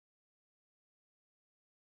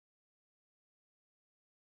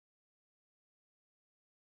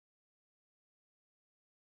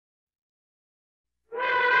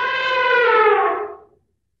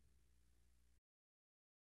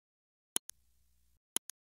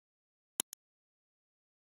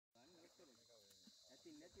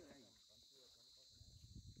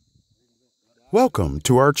Welcome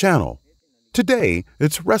to our channel. Today,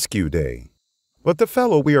 it's Rescue Day. But the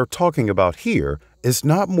fellow we are talking about here is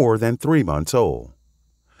not more than 3 months old.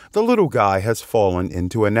 The little guy has fallen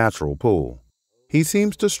into a natural pool. He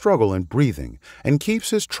seems to struggle in breathing and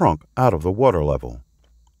keeps his trunk out of the water level.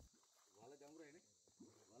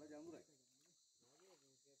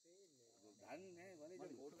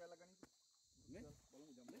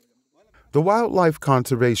 The wildlife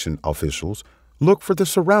conservation officials look for the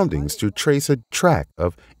surroundings to trace a track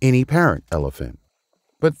of any parent elephant.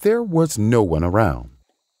 But there was no one around.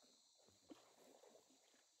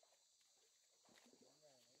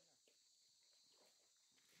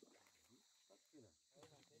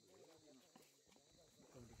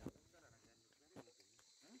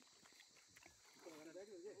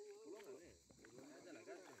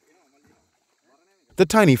 The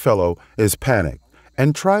tiny fellow is panicked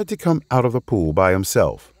and tried to come out of the pool by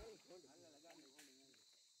himself.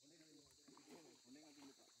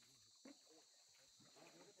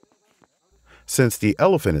 Since the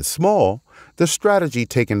elephant is small, the strategy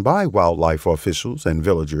taken by wildlife officials and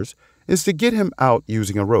villagers is to get him out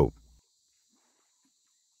using a rope.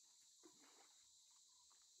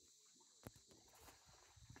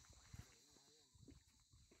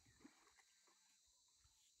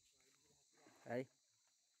 Ay.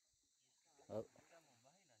 Oh.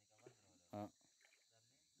 Ah.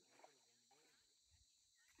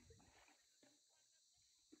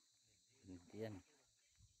 Yan.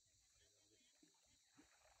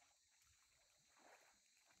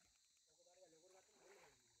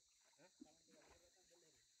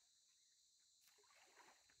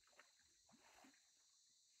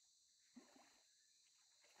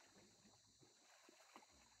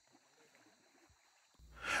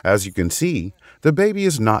 As you can see, the baby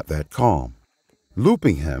is not that calm.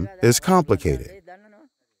 Looping him is complicated.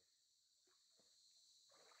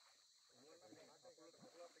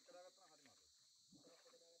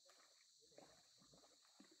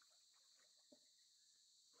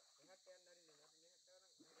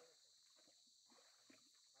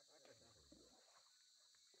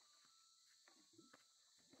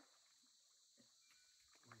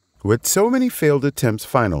 With so many failed attempts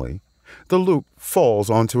finally, the loop falls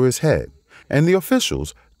onto his head, and the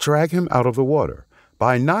officials drag him out of the water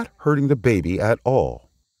by not hurting the baby at all.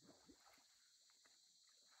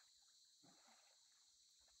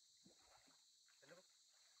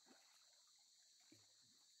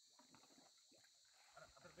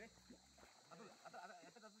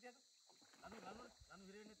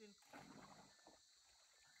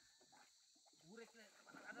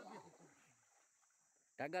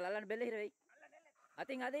 Tagalalan beli ray.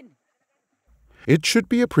 Ating atin. It should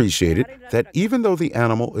be appreciated that even though the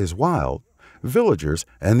animal is wild, villagers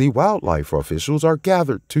and the wildlife officials are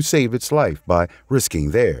gathered to save its life by risking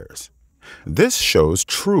theirs. This shows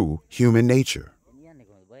true human nature. Ganyan ni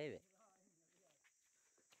kung bae.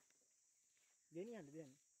 Ganyan, ganyan.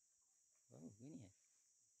 Oh, gini.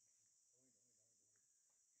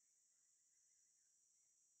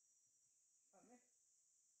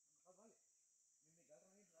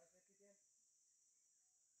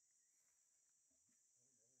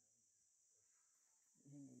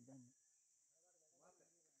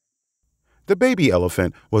 The baby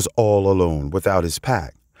elephant was all alone without his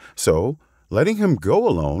pack, so letting him go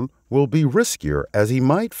alone will be riskier as he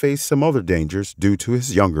might face some other dangers due to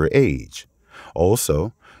his younger age.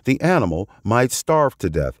 Also, the animal might starve to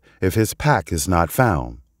death if his pack is not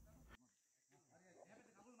found.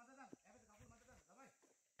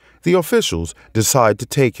 The officials decide to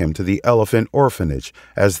take him to the elephant orphanage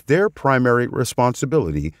as their primary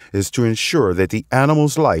responsibility is to ensure that the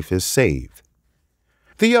animal's life is saved.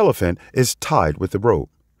 The elephant is tied with the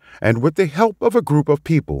rope, and with the help of a group of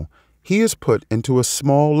people, he is put into a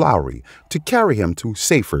small lorry to carry him to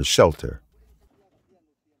safer shelter.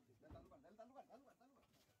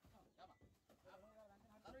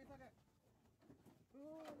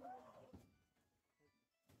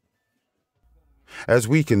 As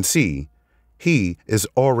we can see, he is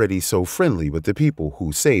already so friendly with the people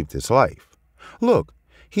who saved his life. Look,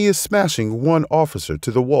 he is smashing one officer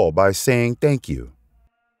to the wall by saying thank you.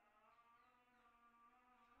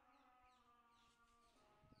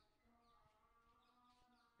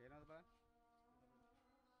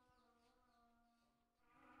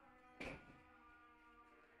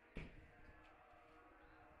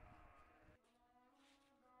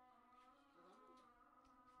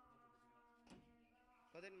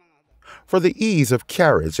 For the ease of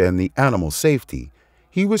carriage and the animal's safety,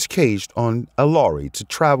 he was caged on a lorry to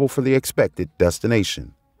travel for the expected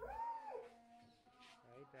destination.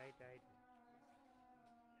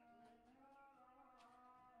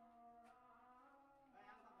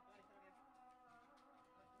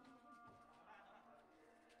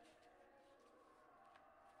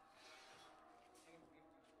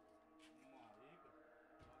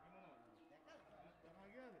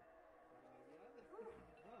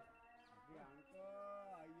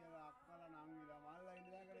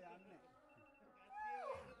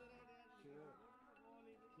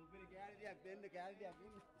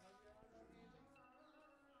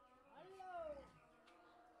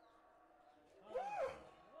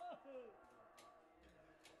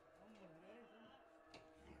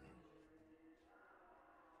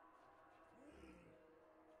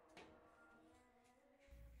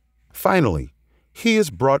 Finally, he is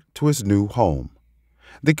brought to his new home.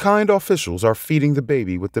 The kind officials are feeding the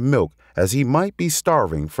baby with the milk as he might be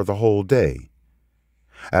starving for the whole day.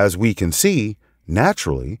 As we can see,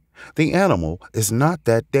 naturally, the animal is not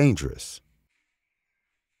that dangerous.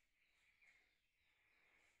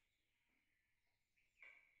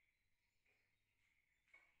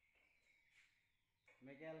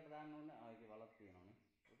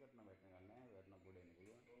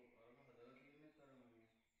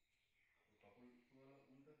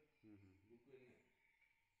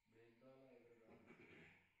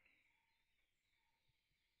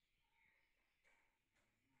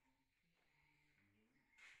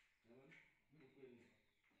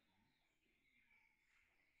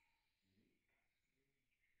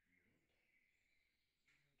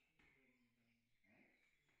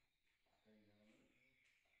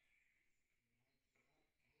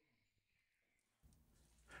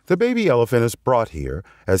 The baby elephant is brought here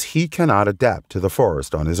as he cannot adapt to the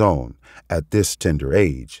forest on his own at this tender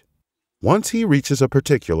age. Once he reaches a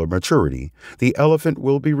particular maturity, the elephant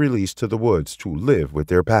will be released to the woods to live with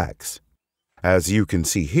their packs. As you can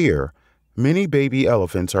see here, many baby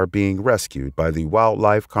elephants are being rescued by the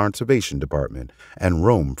Wildlife Conservation Department and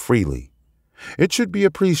roam freely. It should be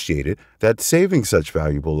appreciated that saving such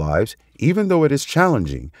valuable lives, even though it is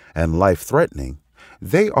challenging and life-threatening,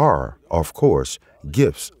 they are, of course,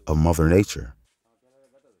 gifts of Mother Nature.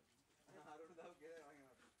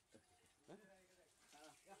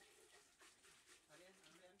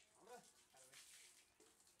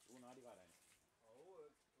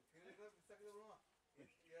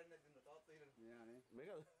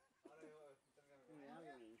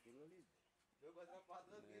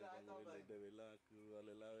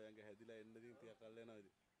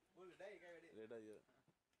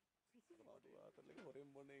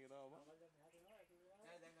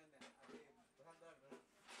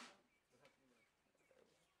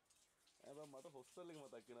 මට hostel එක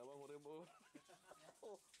මතක් වෙනවා. මම හොරෙන්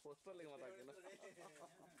hostel එක මතක්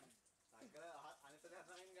වෙනවා.